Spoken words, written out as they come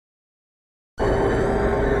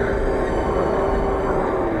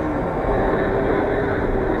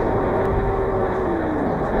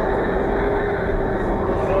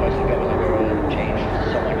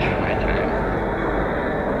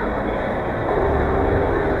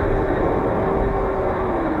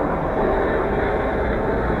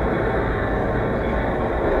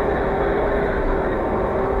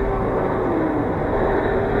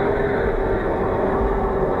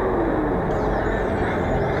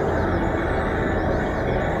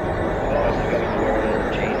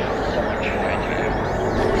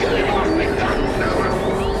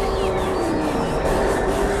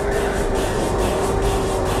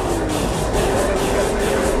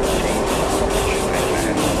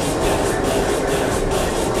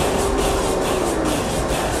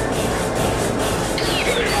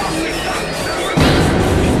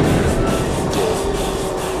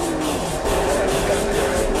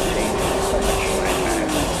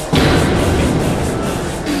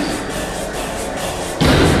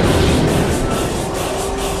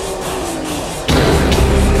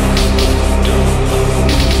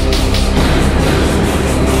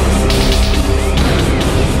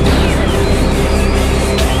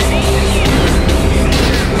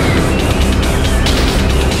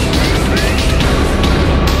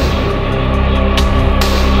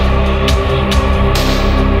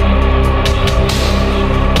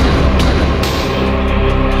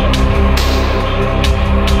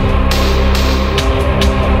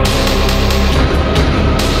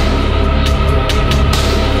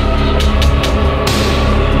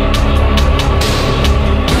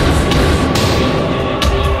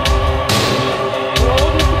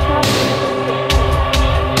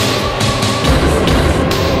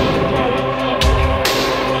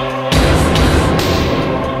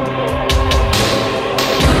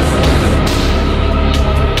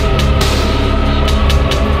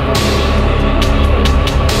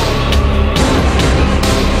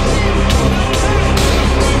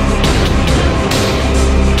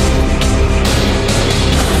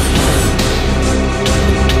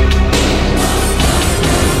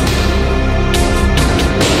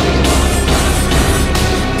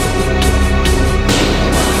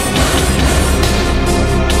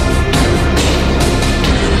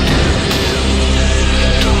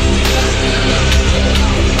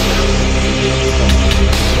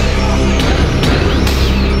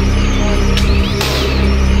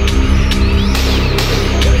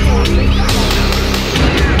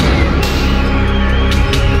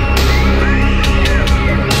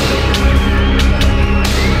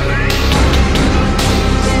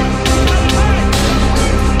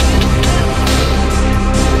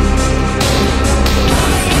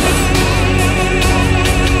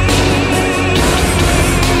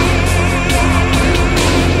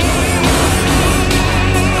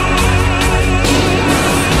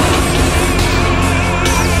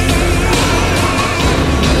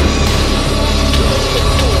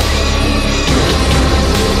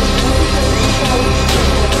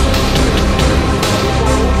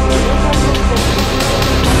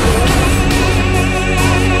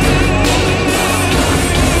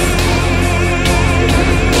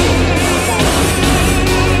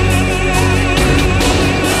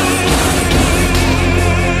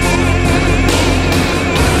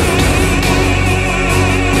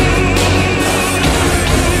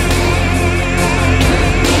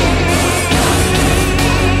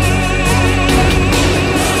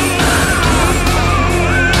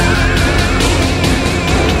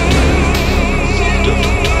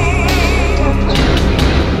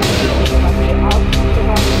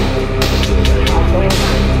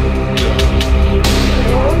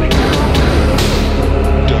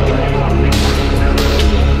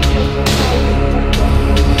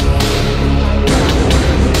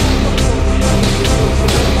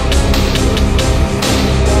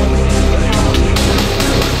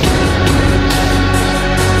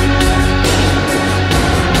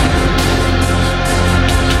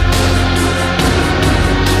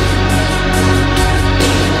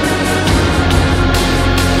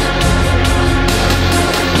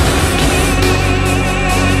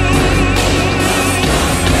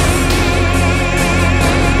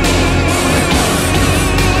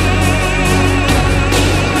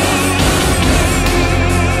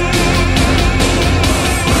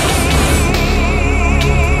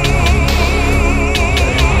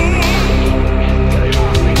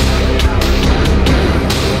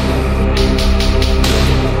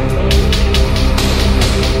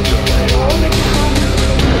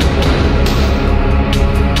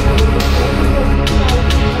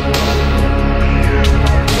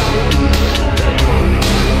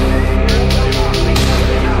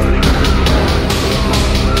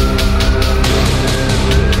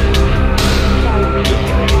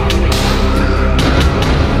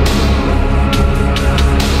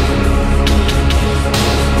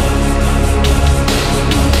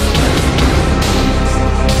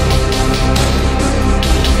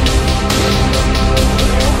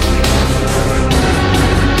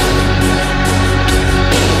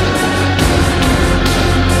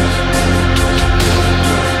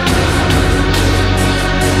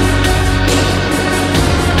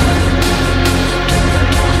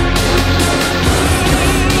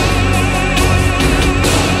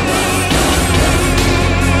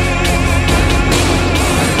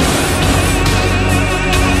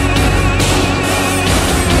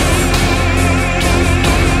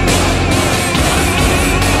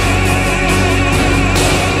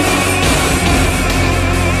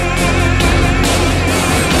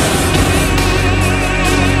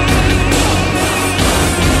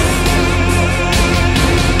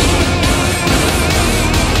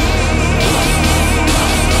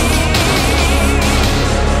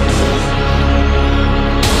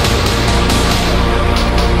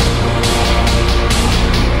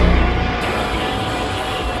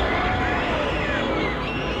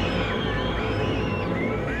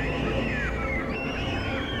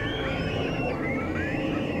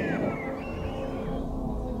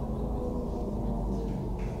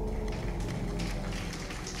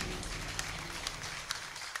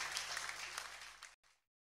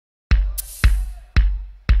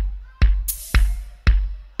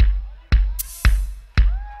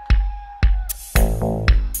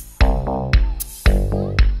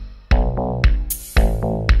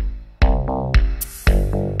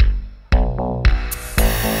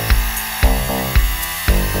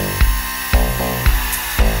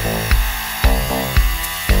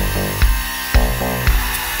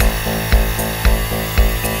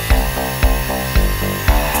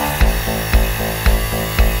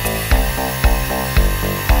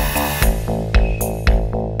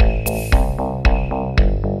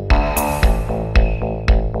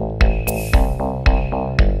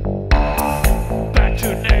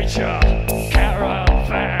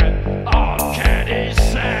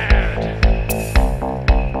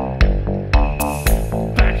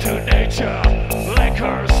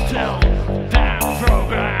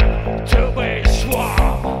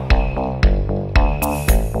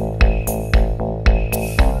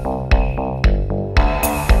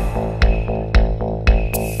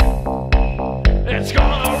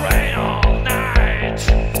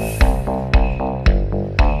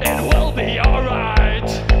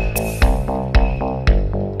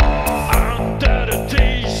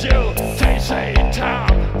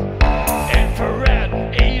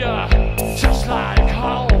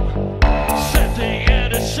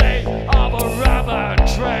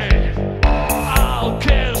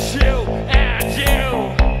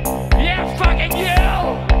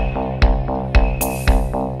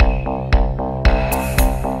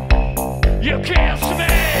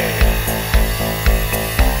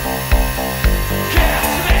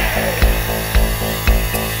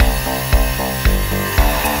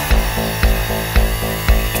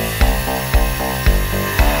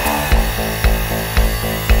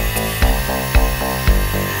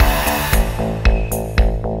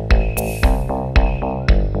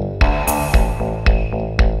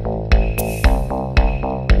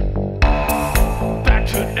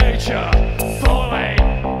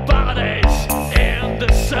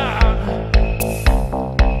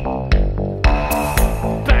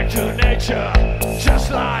nature,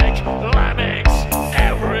 just like lemmings,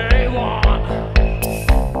 everyone.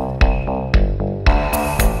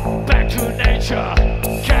 Back to nature,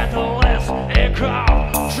 catalyst,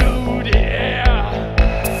 aircraft through the air.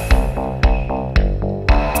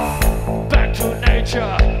 Back to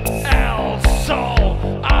nature, El Sol,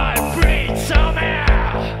 I breathe some air.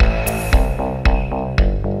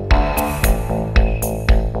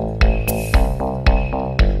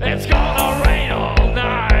 It's gonna rain all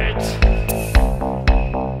night.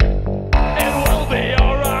 It will be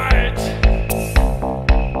alright.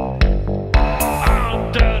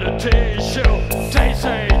 Under the tissue, they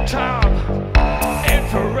say time.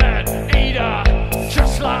 Infrared eater,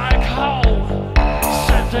 just like home.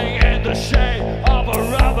 Sitting in the shade of a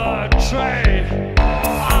rubber tree.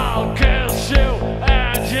 I'll kiss you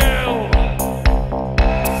and you.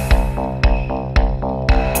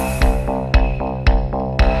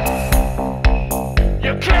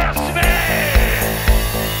 You kiss me.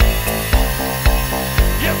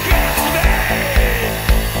 You kiss me.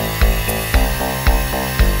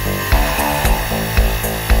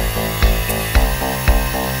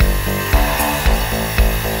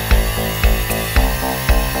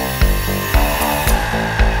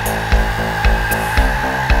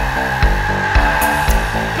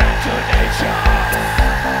 Back to nature.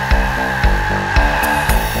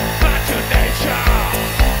 Back to nature. Back to nature.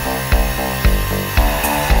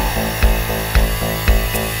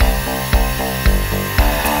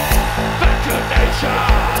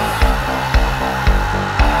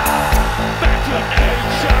 Back to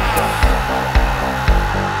nature.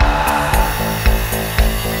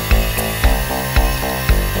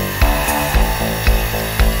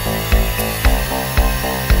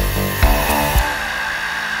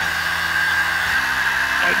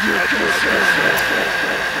 And you kiss me.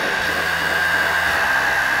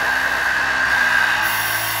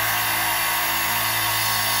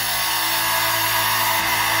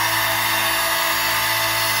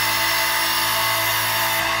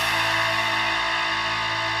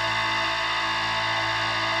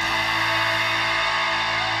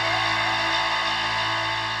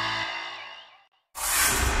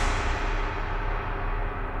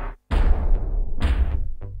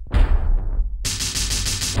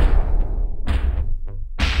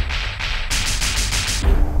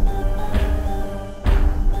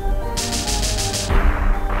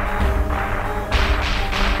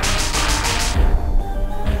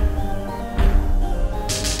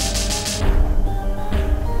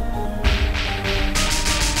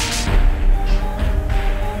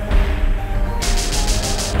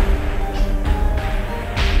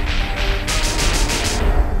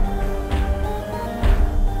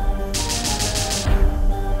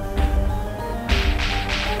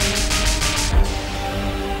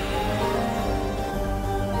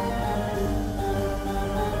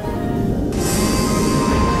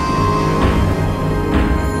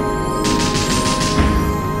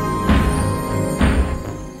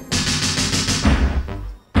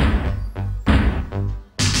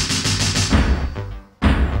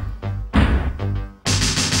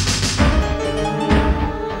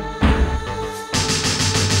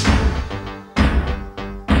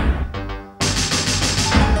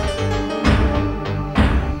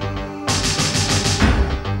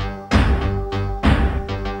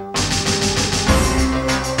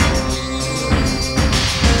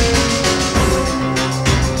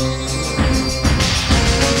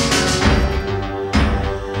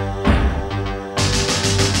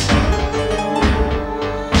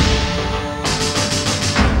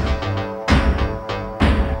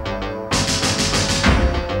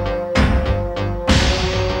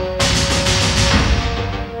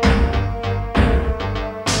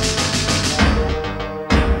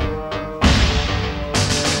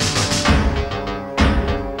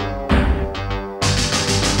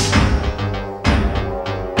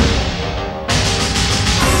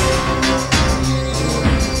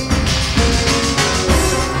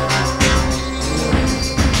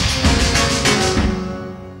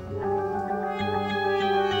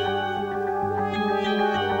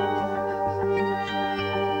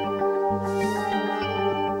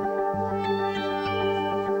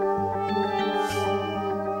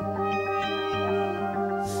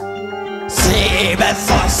 Liebe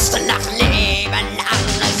Pfosten nach Leben an,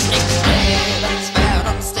 es nicht lebenswert,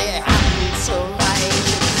 uns die Hand zu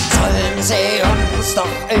reichen. Sollen sie uns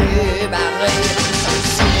doch überreden, zum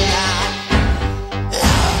Singen,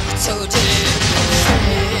 laut zu den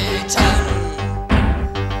Propheten.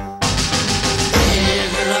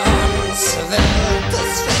 In uns wird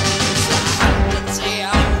das Fenster, haltet sie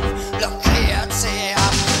auf, blockiert sie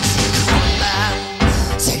ab.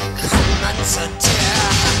 Sie kommen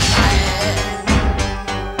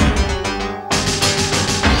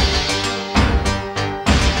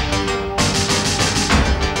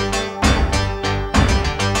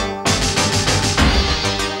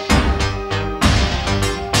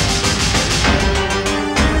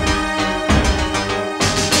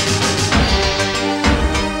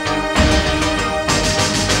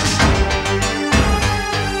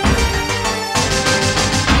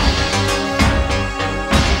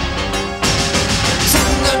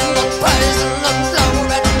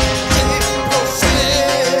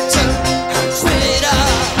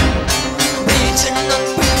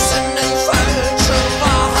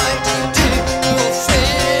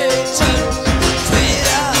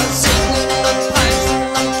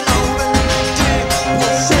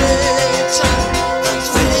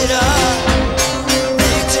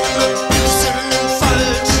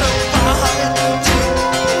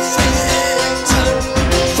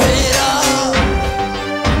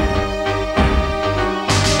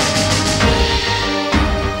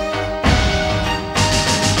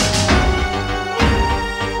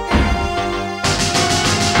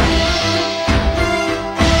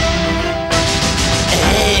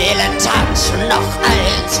Doch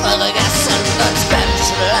eins vergessen wird,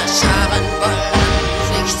 Bachelor-Scharen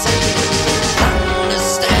wollen nicht sehen. Wann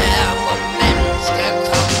ist der Moment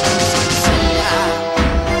gekommen, zum Singen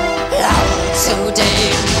laut zu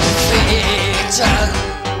den Propheten?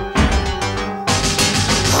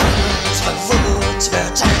 Unsere Wut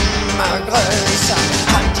wird immer größer,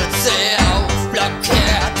 haltet sie auf,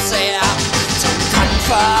 blockiert sie ab. Zum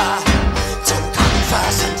Kämpfer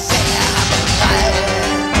sind wir bereit.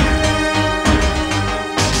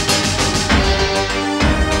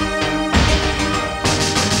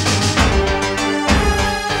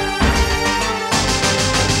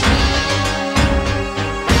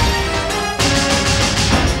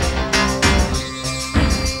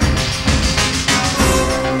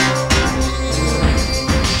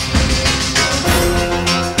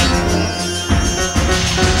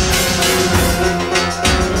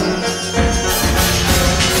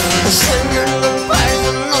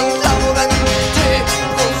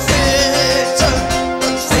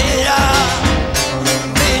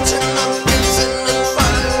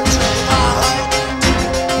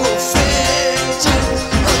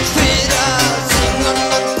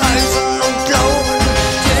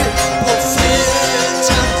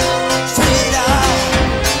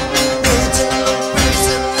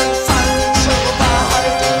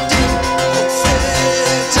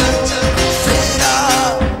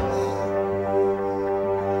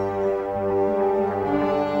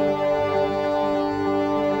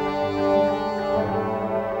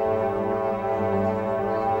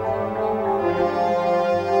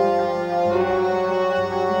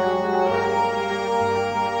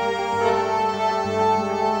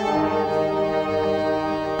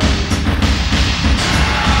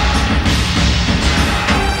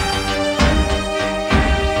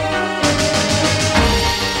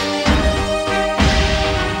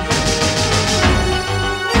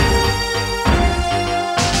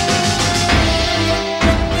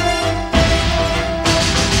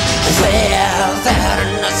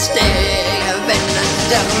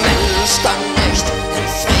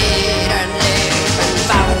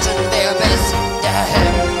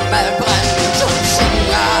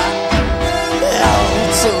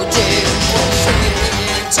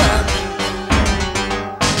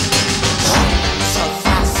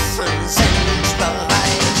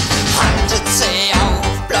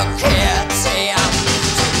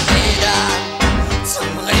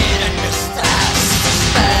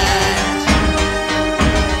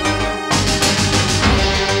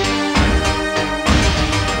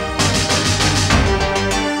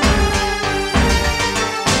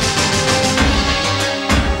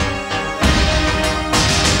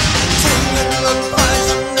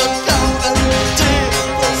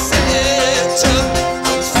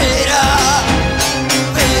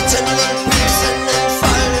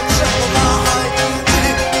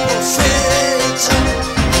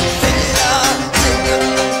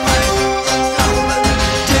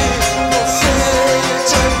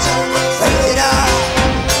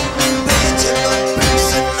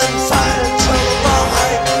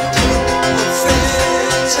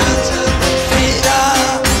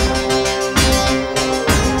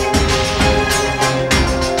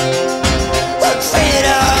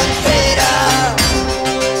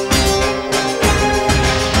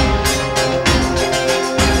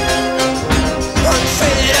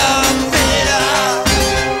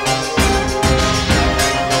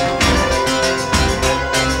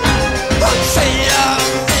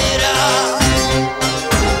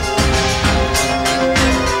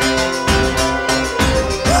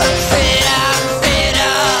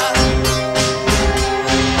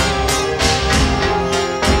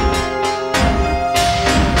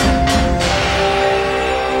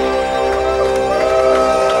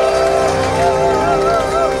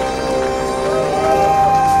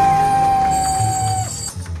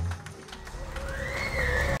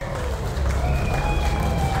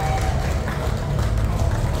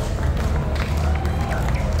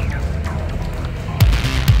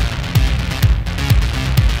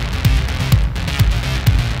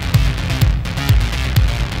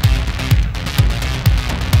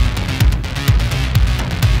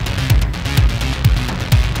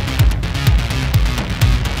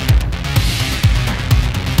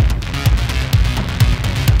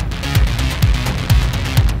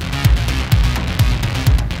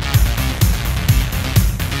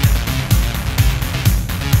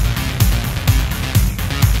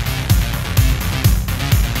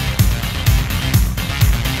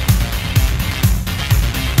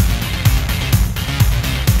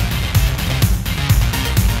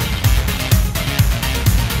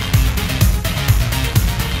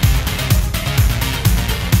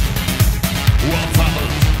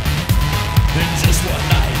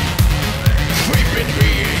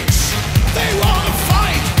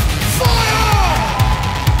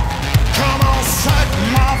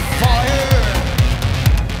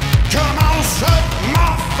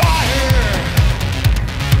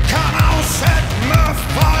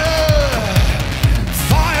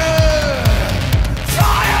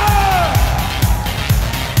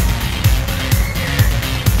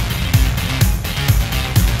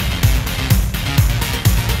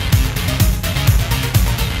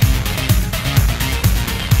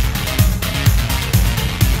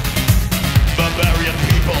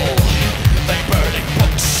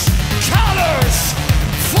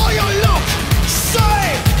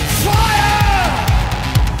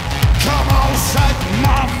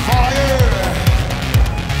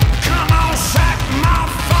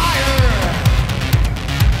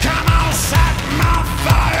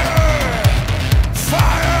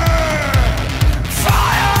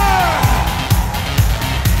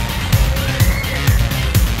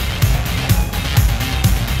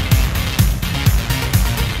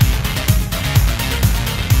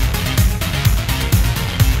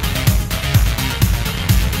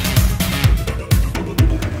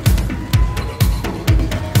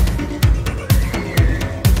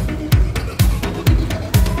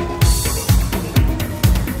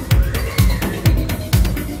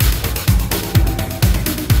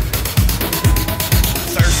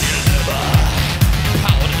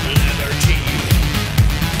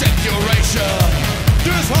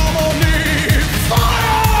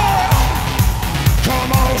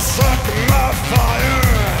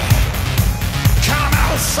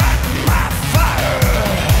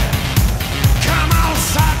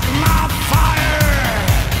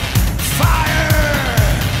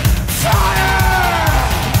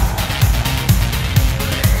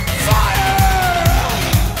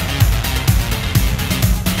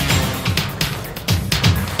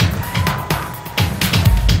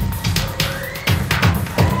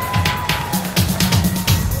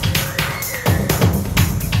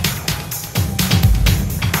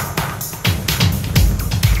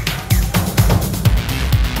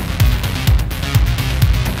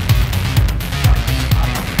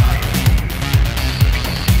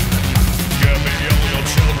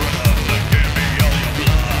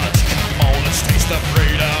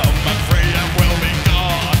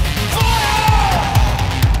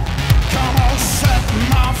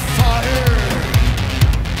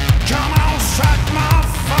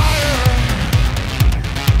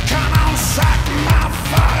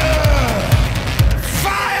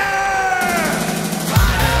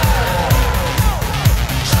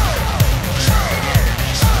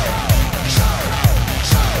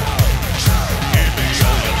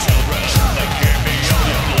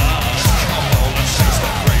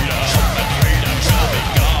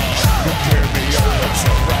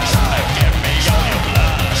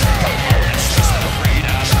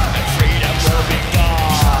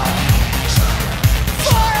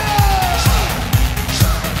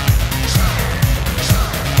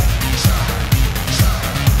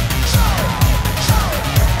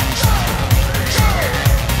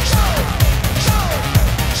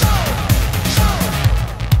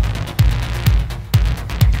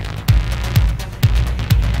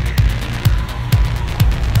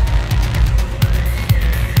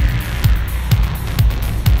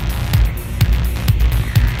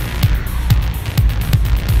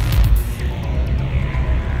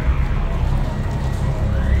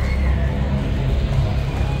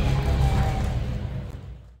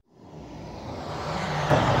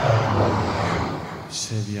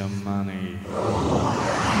 your money.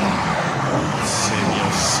 Save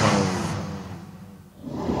your soul.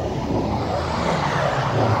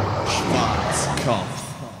 Schwarzkopf.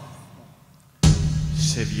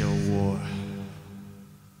 Save your war.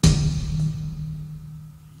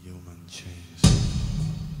 Human chains.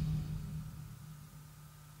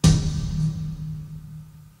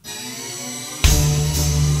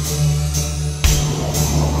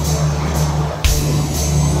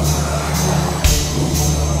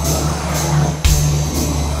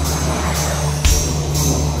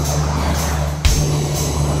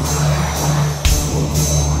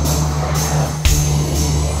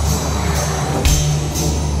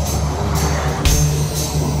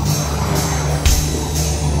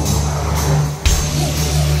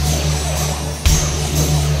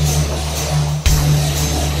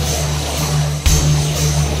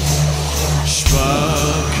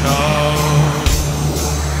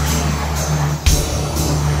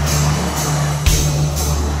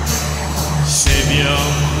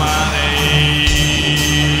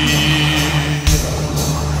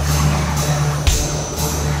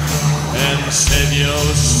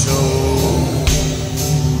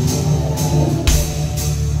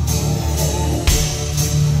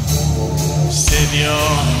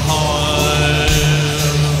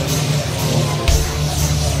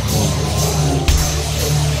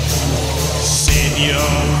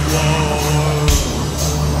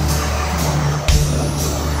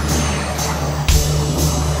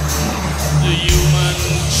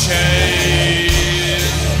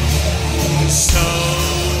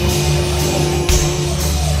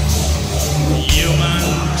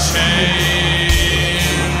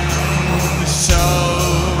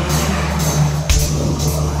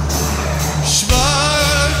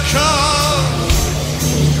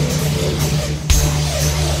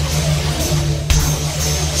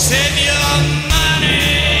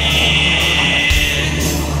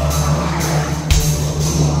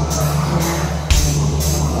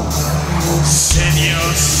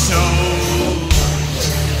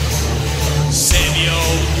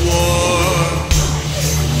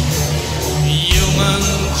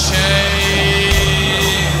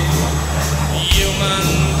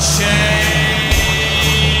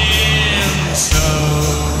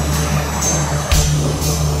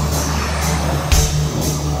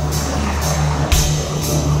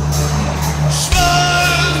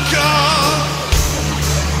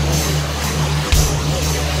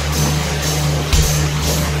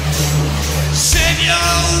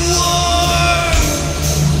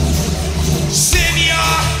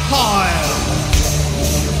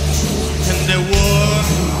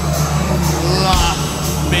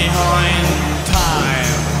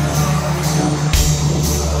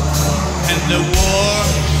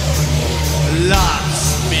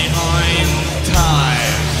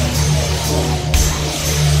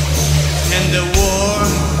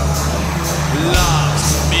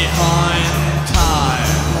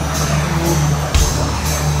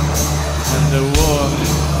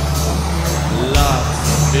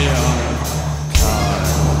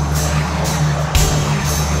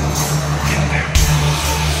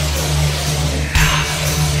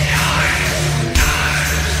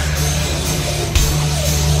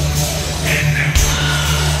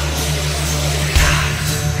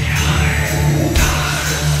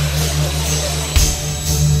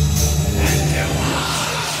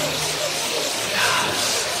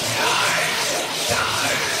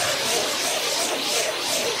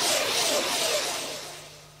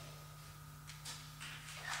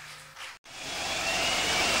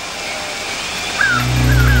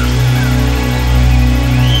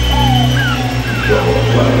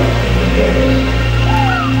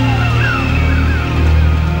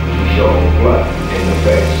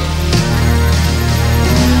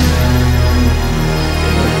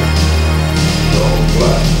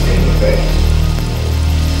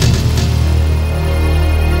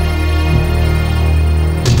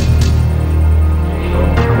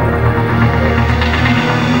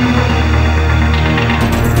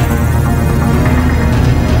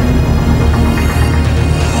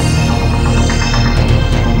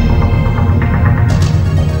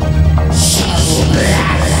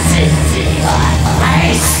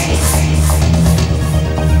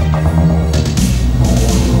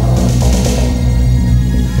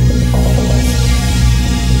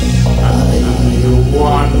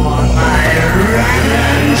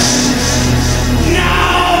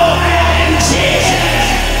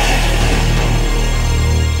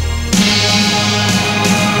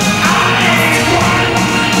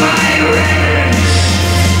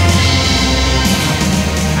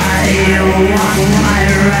 my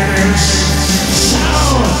revenge.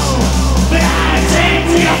 So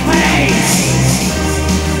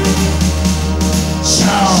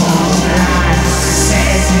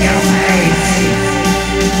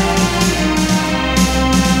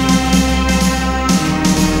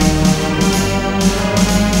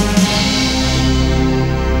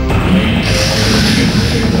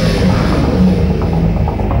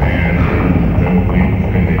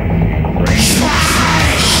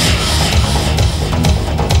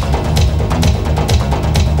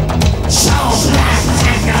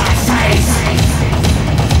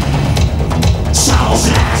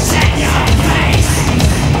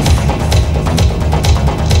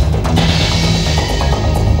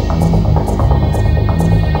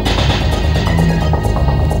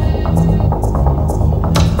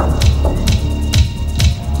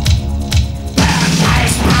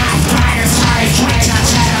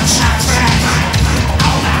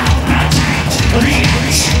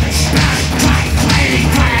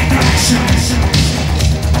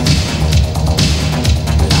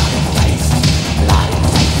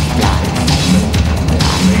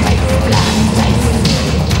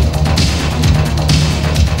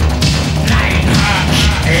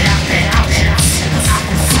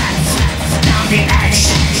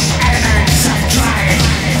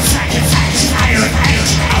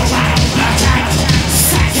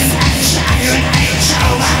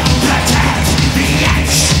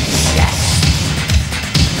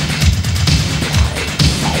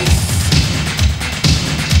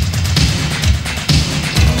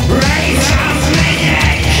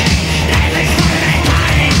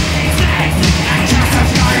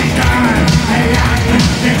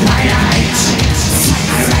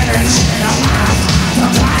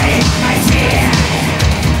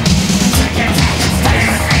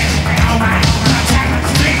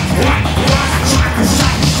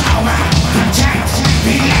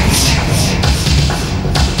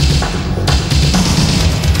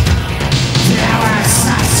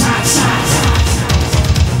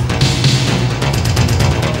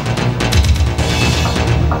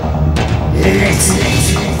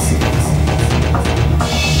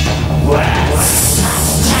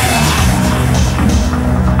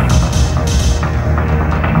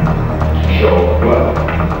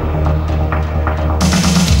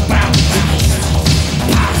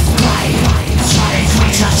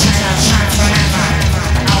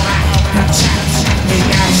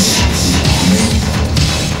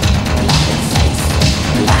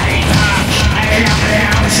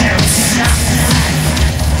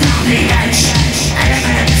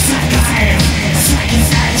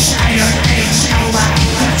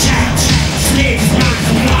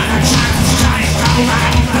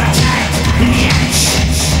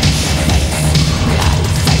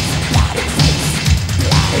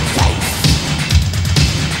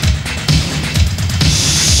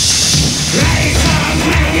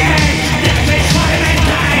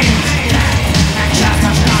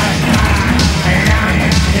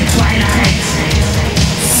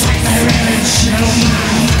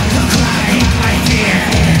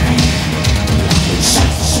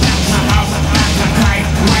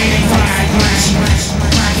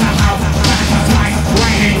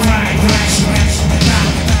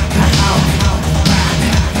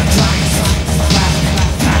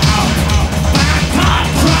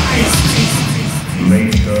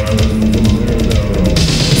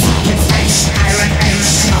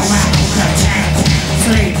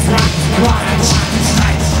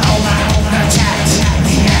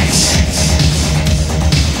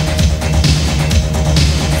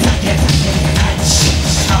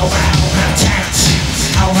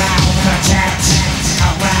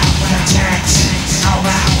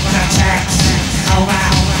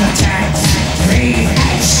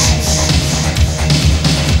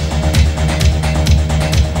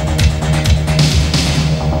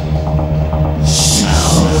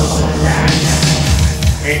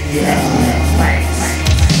in your face.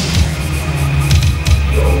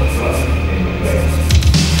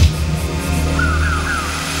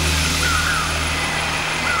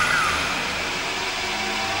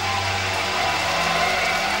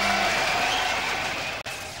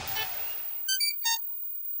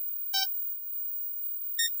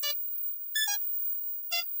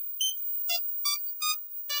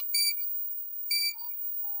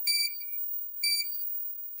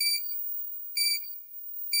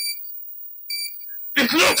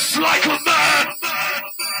 It looks like a man.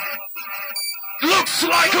 Looks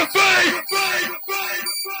like a bee.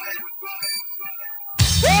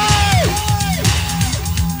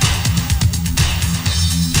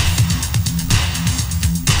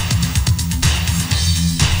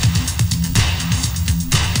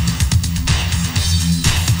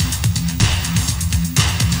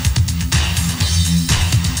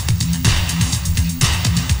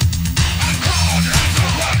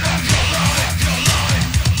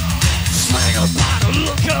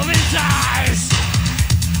 Look of his eyes.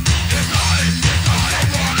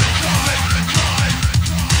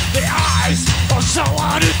 The eyes of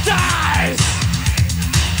someone who dies.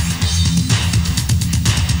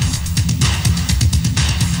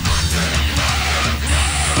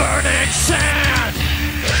 Burning sand.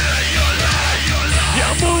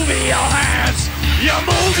 You're moving your hands. You're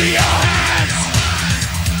moving your hands.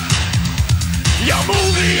 You're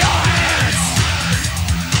moving your hands.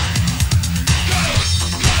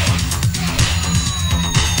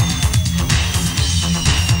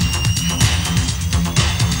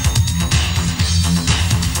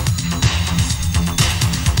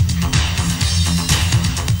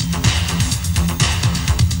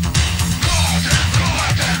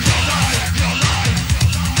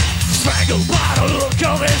 By the look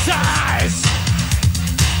of his eyes.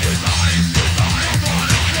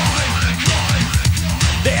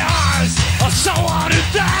 The eyes of someone who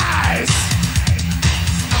dies.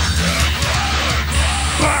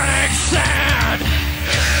 Burning sand.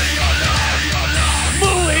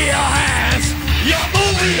 Moving your hands. You're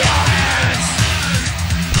moving your hands.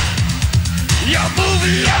 You're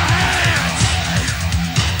moving your hands.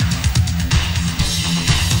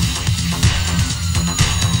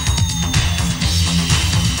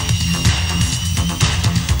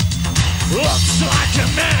 Looks like a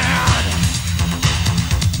man.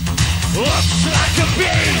 Looks like a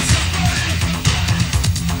beast.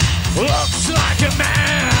 Looks like a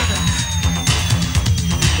man.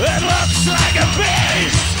 It looks like a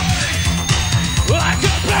beast. Like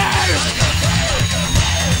a beast.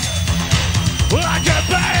 Like a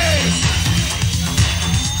beast.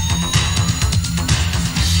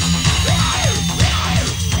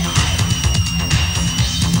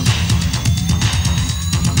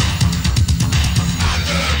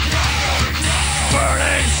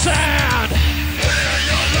 Burning sand.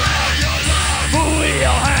 Moving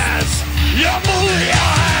your hands. You're moving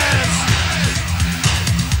your hands.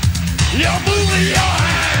 You're moving your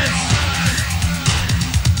hands.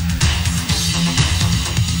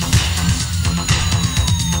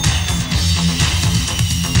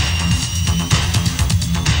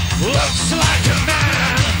 Looks like a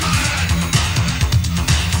man.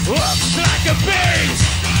 Looks like a beast.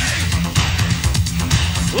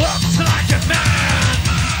 Looks like a man.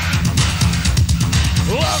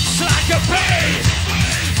 Looks like a beast.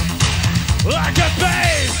 Like a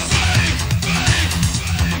beast.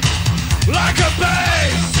 Like a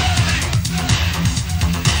beast.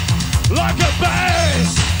 Like a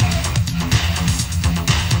beast.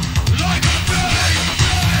 Like a beast.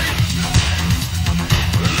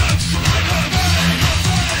 Looks like a beast.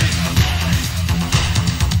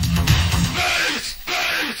 Beast,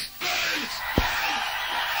 beast, beast.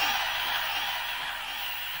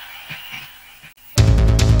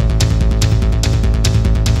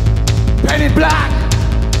 Pen in black.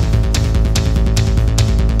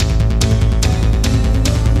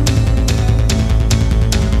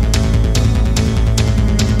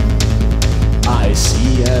 I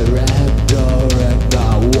see a red door and I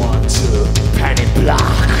want to pen in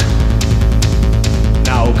black.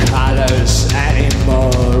 No colors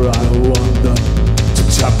anymore, I want them to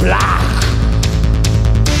turn black.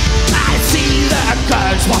 I see the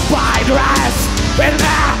girls walk by dressed in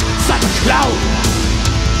their such clothes.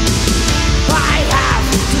 I have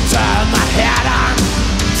to turn my head on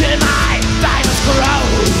till my diamonds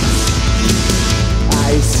grows.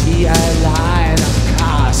 I see a line of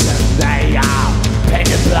cars and they are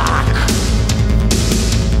painted black.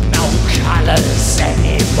 No colors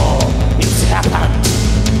anymore, it's happened,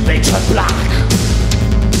 they turn black.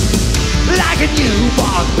 Like a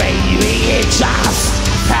newborn baby, it just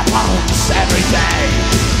happens every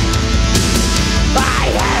day.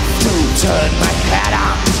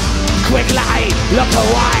 quickly look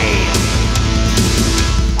away.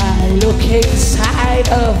 I look inside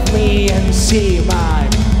of me and see my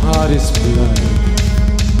heart is blood.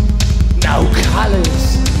 No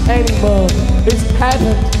colors anymore, it's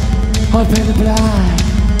happened, I've been blind.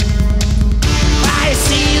 I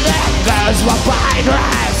see them girls walk by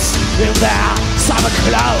dressed in their summer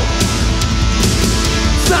clothes.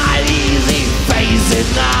 It's not easy facing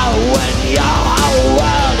now when your whole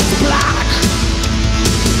world is black.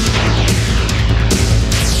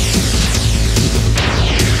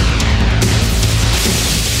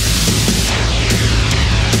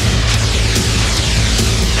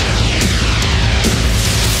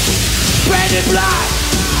 Red and black,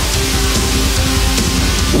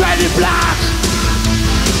 red and black,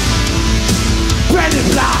 red and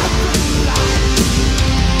black,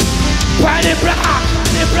 red and black,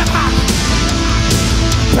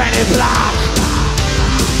 red and black,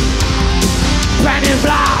 red and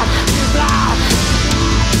black,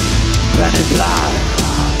 red and black,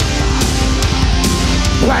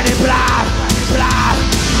 red and black, black.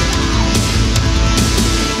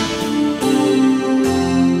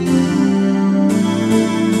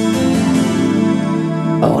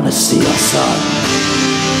 I wanna see your sun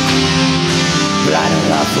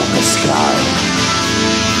lighting up like the sky.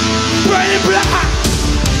 Red and black,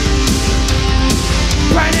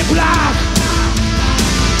 red and black,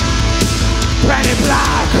 red and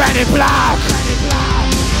black, red and black,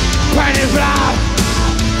 red and black,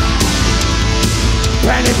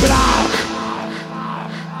 red and black.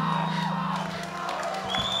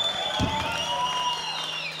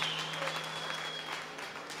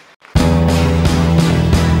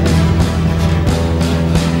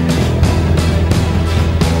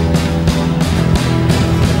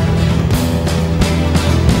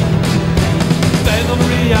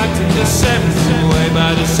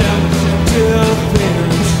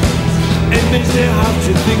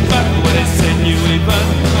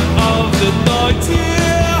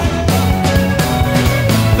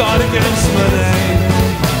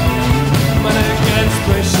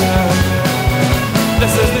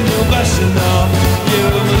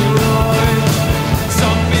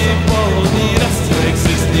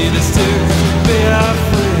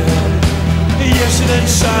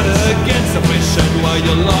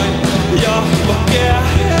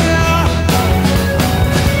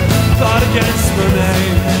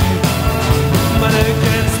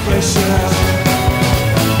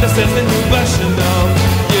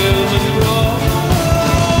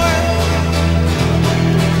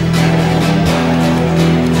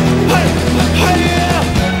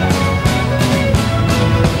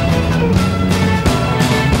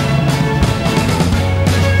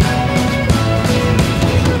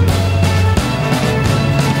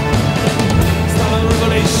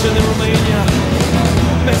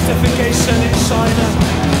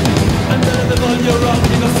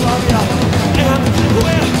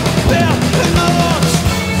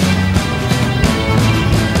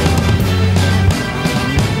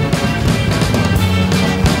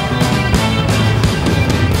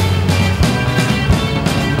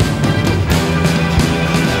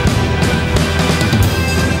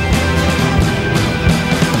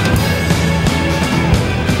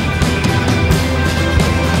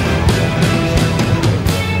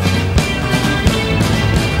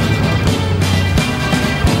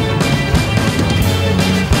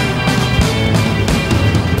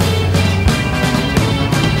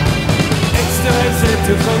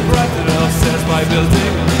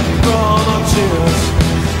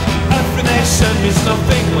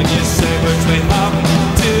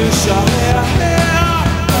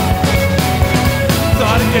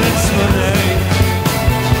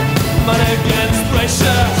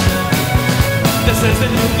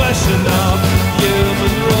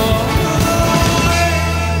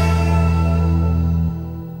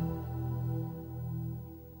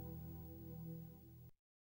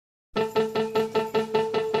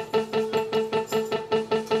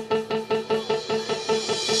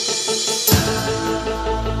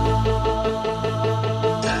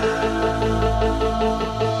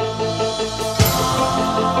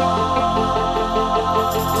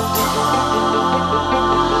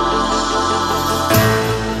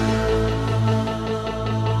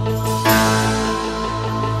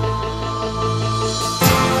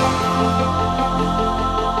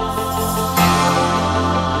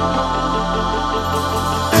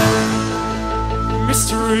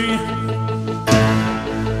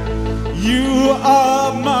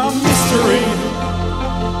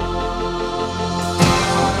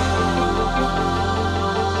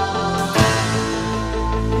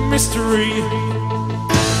 mystery,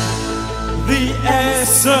 the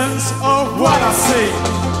essence of what I see,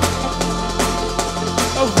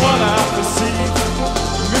 of what I perceive.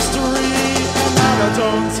 Mystery and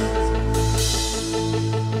undertones,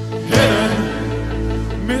 hidden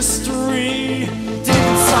mystery deep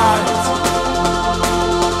inside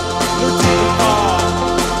the deep heart.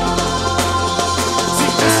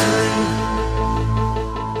 See mystery,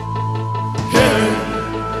 hidden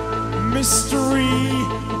mystery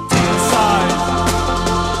deep inside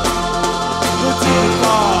the deep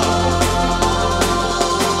heart.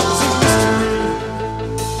 See mystery.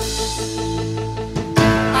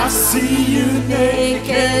 I see you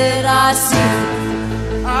naked, I see,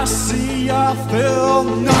 I feel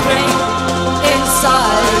nothing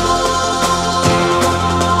inside.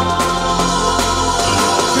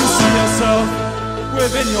 You see yourself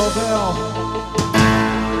within your veil.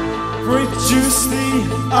 Reduce the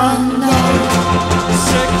unknown,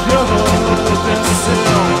 secure the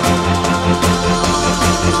seal.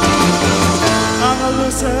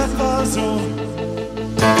 Analyze a puzzle,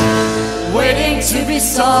 waiting to be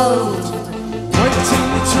solved. waiting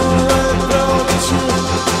to reveal the truth,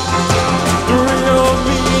 the real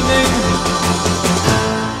meaning.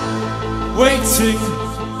 Waiting,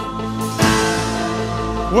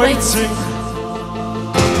 waiting,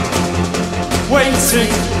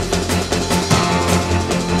 waiting,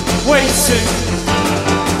 waiting,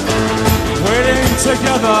 waiting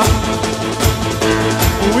together.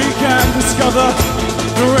 We can discover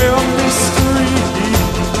the real mystery,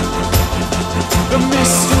 the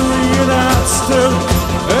mystery that still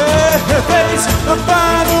is the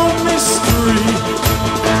final mystery,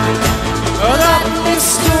 that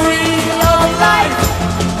mystery of life.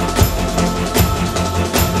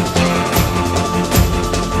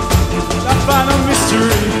 That final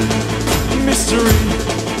mystery, mystery,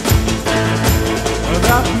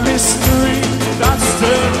 that mystery that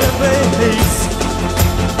still is.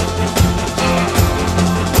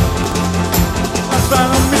 That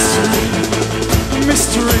final mystery,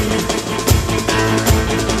 mystery,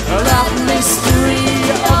 that mystery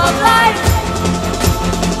of life.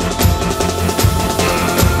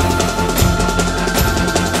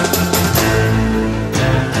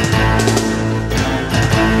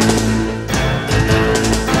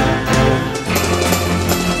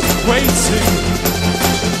 Waiting,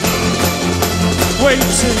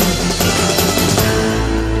 waiting,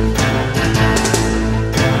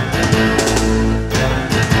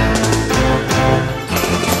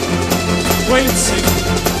 waiting,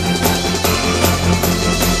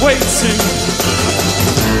 waiting.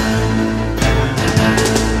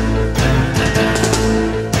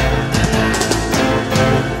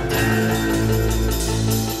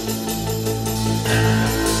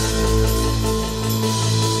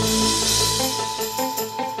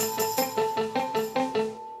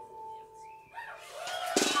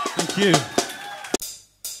 Thank you.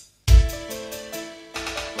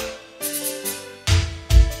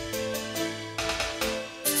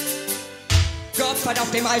 Geopfert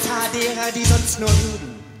auf dem Altar derer, die sonst nur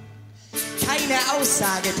reden, keine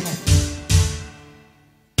Aussage treffen.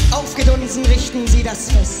 Aufgedunsen richten sie das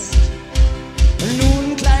Fest. Und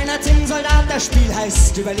nun, kleiner Zinnsoldat, das Spiel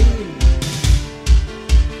heißt überleben.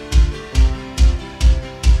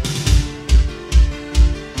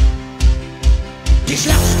 Die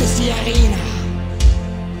Schlacht ist die Arena,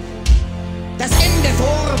 das Ende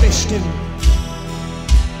vorbestimmt.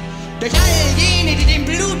 Durch all jene, die dem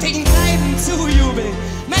blutigen Treiben zujubeln.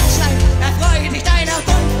 Menschlein, erfreue dich deiner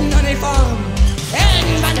bunten Uniform.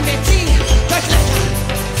 Irgendwann wird sie durchlöchert.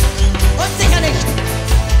 Und sicher nicht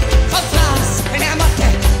vom Fraß in der Motte.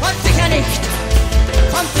 Und sicher nicht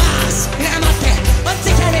vom Fraß in der Motte. Und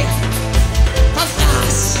sicher nicht vom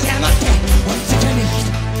Fraß der Motte. Und sicher nicht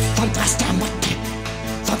vom Fraß der Motte.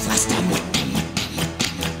 Vom Fraß der Motte.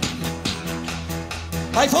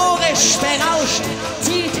 Euphorisch berauscht,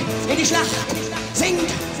 zieht in die Schlacht,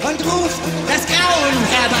 singt und ruft das Grauen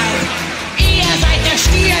herbei. Ihr seid der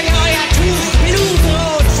Stier, der euer Tuch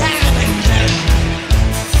blutrot färben wird.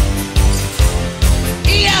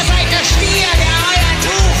 Ihr seid der Stier, der euer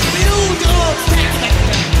Tuch blutrot färben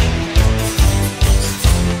wird.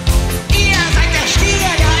 Ihr seid der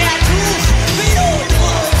Stier, der euer Tuch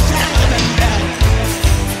blutrot färben wird.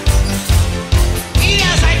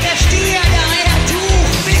 Ihr seid der Stier, der euer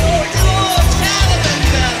Tuch blutrot färben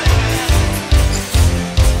wird.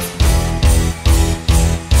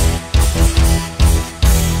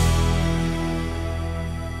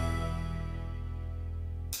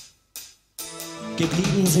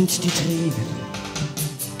 Geblieben sind die Tränen,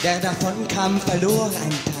 der davonkam, verlor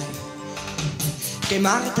ein Teil.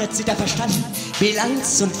 Gemartert sie der Verstand,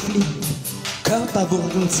 Bilanz und Fliehen, Körper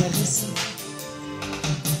wurden zerrissen,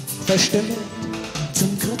 bestimmt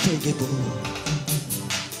zum Krüppelgebot.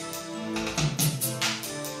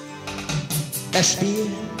 Das Spiel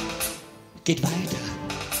geht weiter.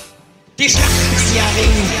 Die Schlacht ist die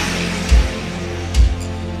Arena.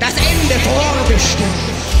 Das Ende vorbestimmt.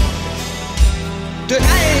 Durch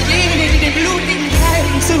all jene, die den blutigen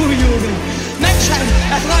Treiben zujubeln. Menschheit,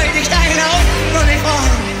 erfreu dich deiner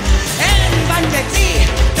Uniform. Irgendwann wird sie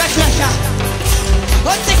durch Löcher.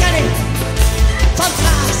 Und sicher nicht vom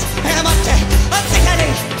Gras in der Motte. Und sicher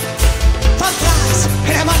nicht vom Gras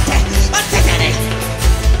in der Motte. Und sicher nicht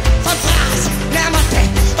vom Gras in der Motte.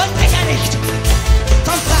 Und sicher nicht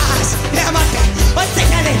vom Gras in der Motte. Und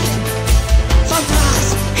sicher nicht vom Gras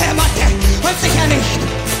in der Motte. Und sicher nicht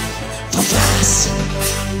vom Gras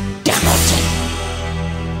der Motte.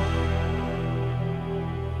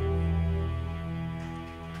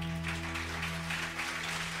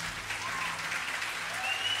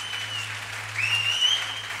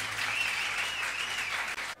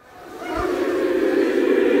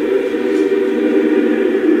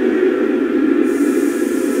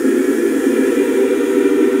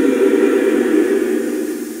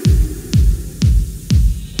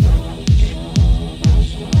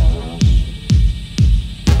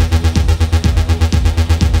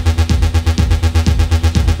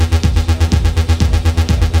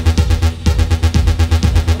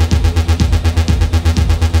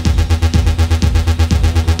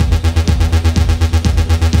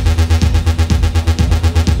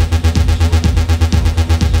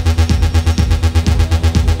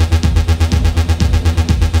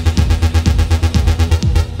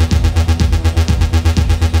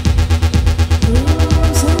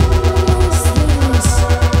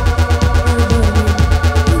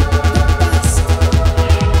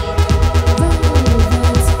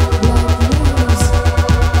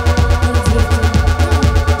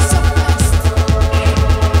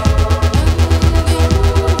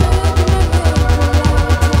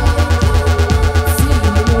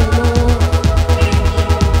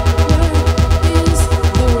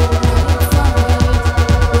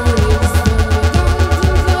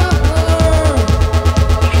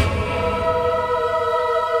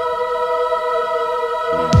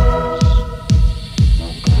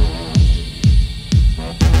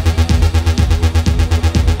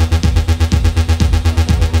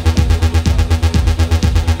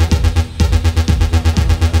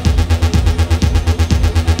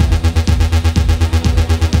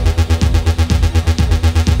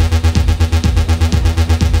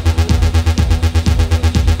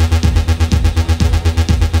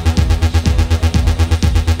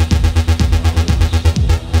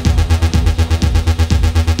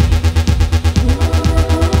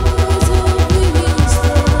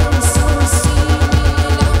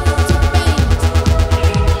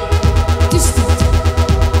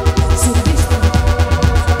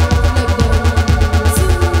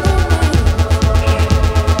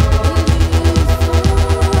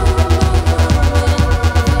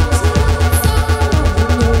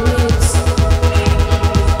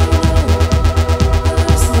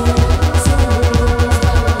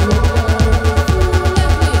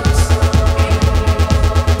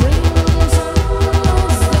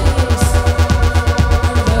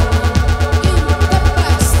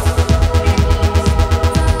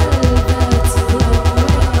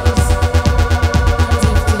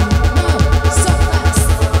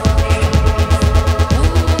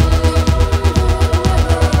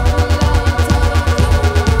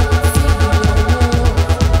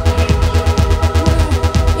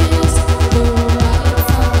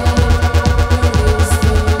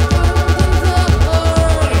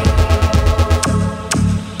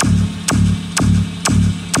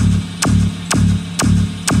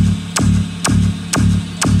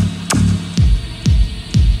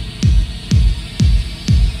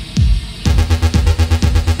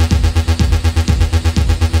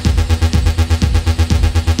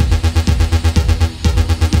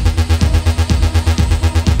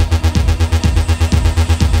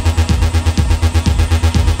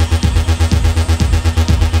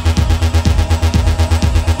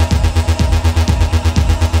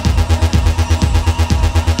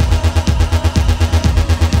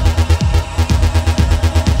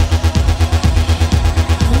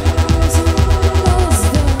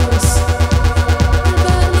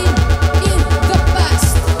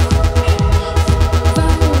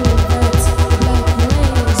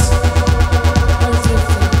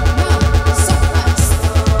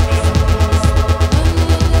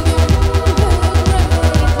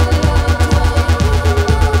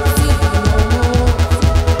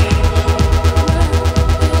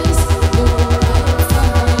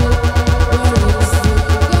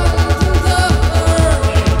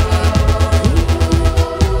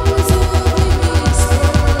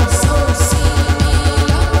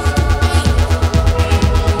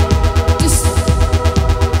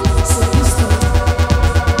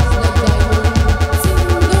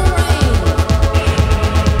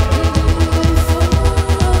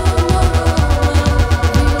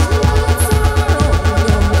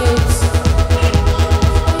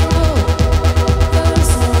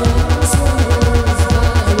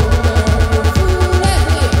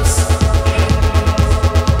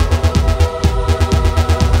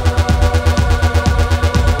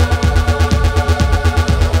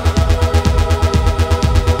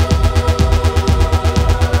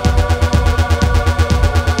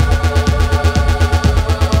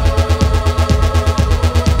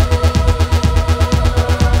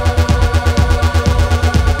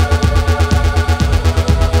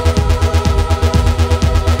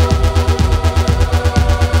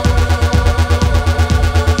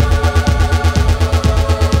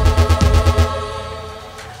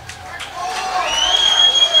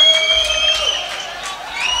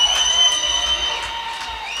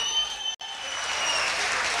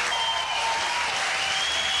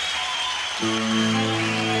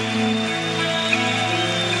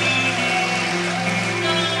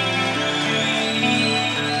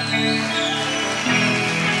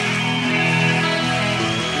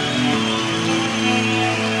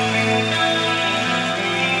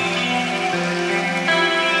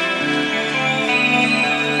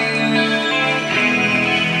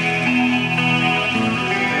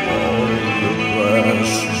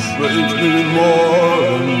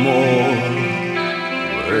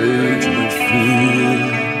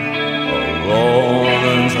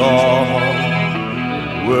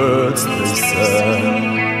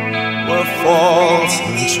 false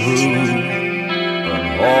and true, and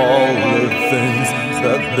all the things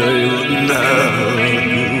that they would never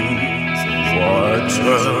do. So I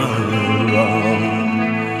turn around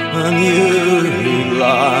and you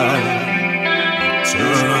lie,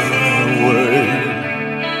 turn away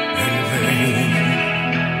in vain.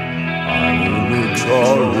 I'm in the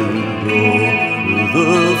corridor with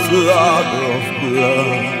a flood of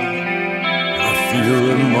blood. I feel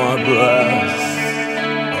in my breast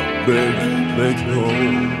a big, big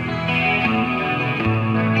hole.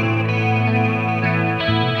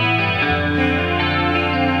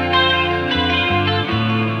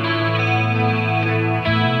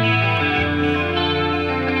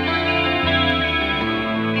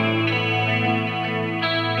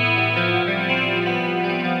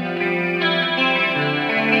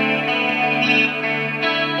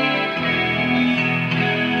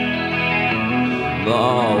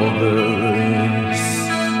 Now there is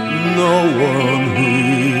no one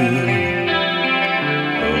here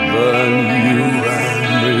than you and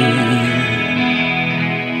me.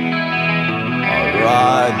 I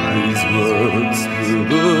write these words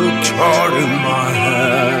with a card in my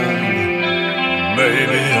hand.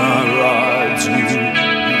 Maybe I write you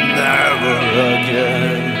never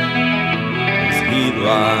again. These heat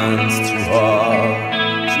lines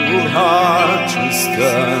too hard to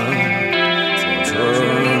stand. I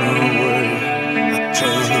turn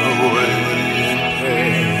away in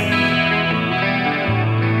pain.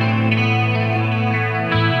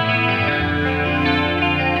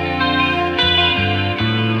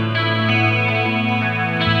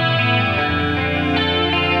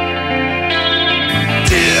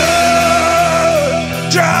 Dear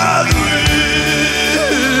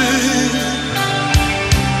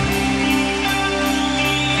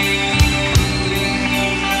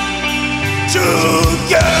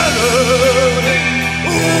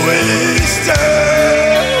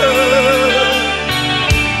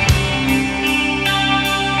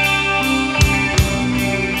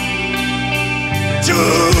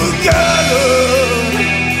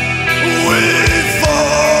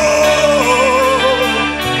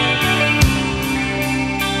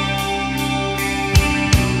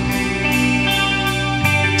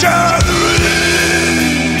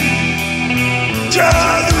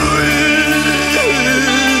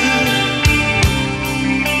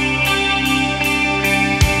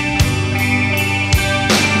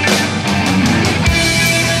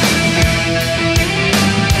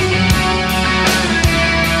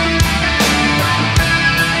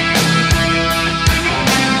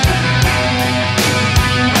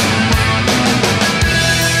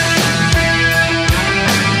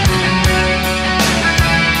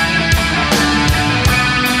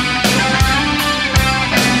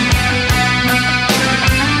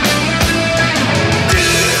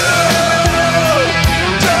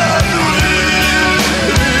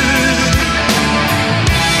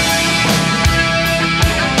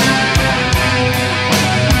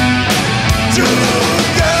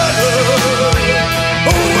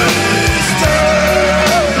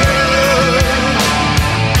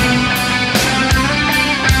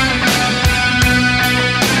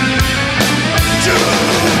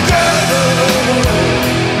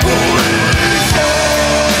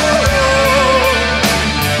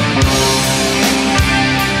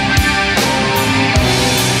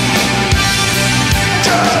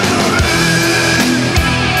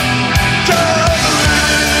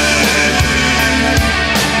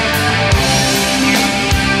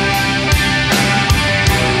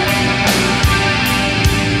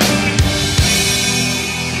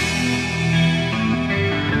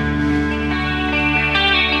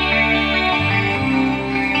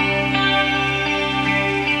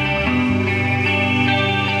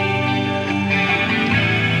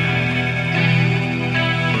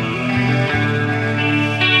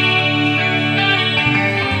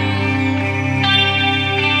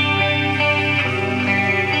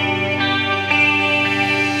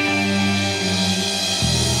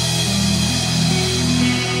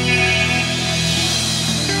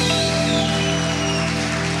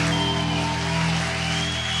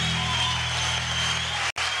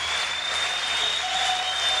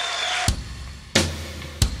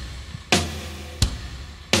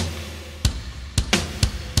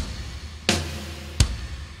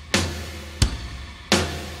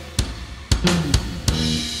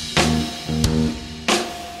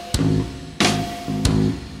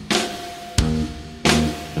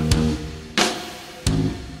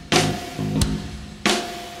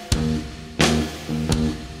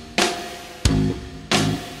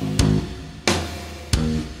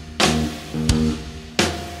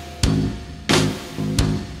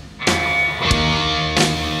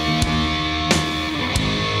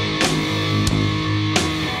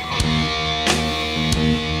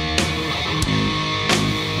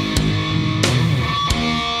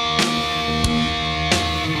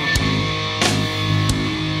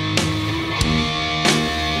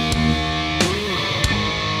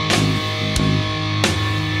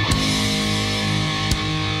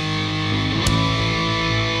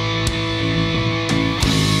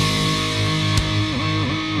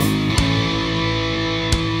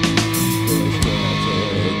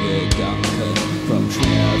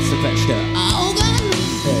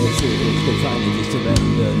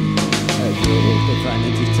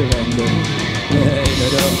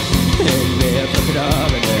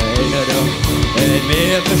in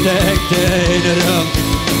mir versteckte Erinnerung,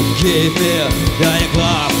 gib mir deine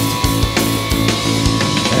Kraft.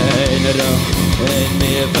 Erinnerung, in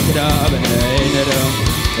mir vergraben, Erinnerung,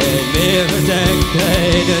 in mir versteckte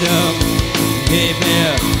Erinnerung, gib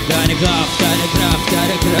mir deine Kraft, deine Kraft,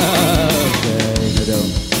 deine Kraft.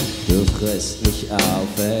 Erinnerung, du frisst mich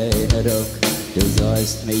auf, Erinnerung, du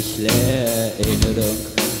säust mich leer, Erinnerung,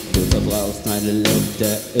 du verbrauchst meine Luft,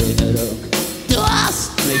 Erinnerung. Du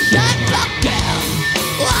hast mich einfach gern.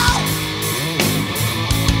 Wow.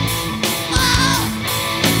 Wow.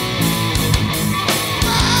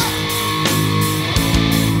 Wow.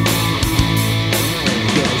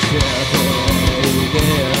 Ich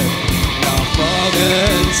werde nach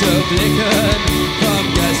morgen zu blicken, vom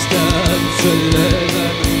Gestern zu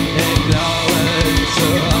lösen, im Blauen zu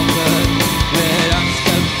hoffen, mit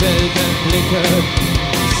angsterfüllten Blicken.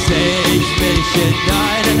 Seh ich mich in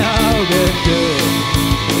deinen Augen, du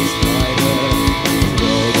bist meine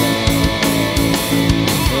Droge.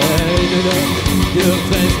 Erinnerung, du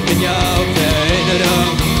frisst mich auf,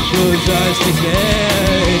 Erinnerung, du säust mich leer,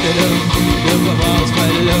 Erinnerung, du verbrauchst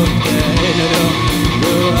meine Luft, Erinnerung,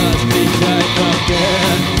 du hast mich einfach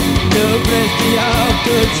gern. Du frisst mich auf,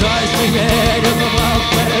 du säust mich leer, du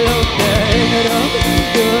verbrauchst meine Luft, Erinnerung,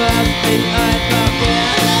 du hast mich einfach gern.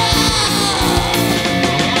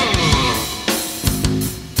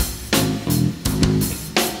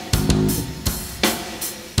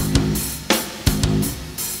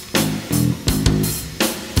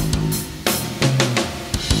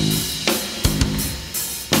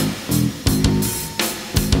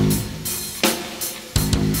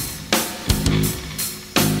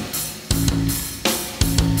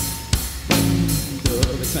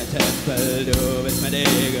 Du bist mein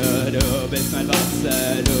Ego, du bist mein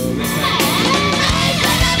Wasser, du bist mein... Ich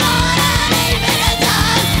bin der Bruder, ich bin der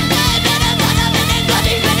Sohn, ich bin der Vater, bin der Gott,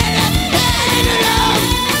 ich bin der Erinnerung.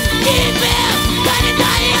 Gib mir deine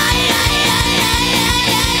Teile.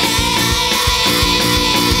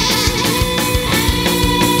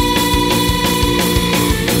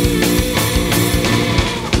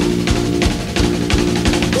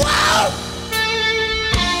 Wow!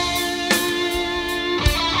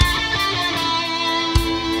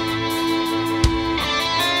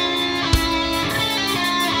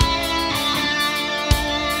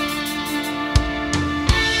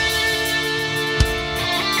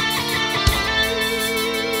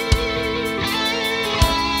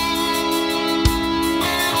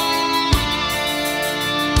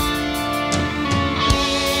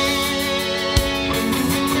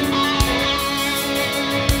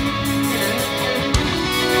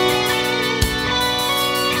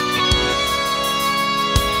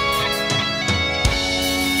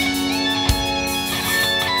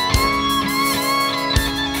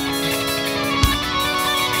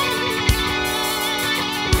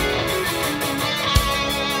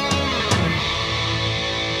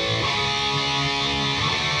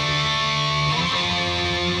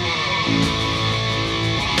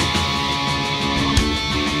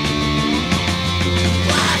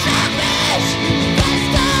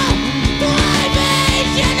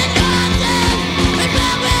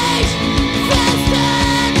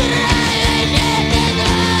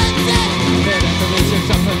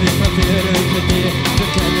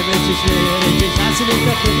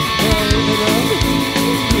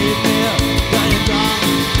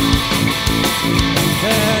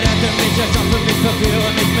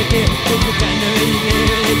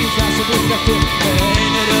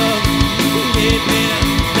 Erinnerung, gib mir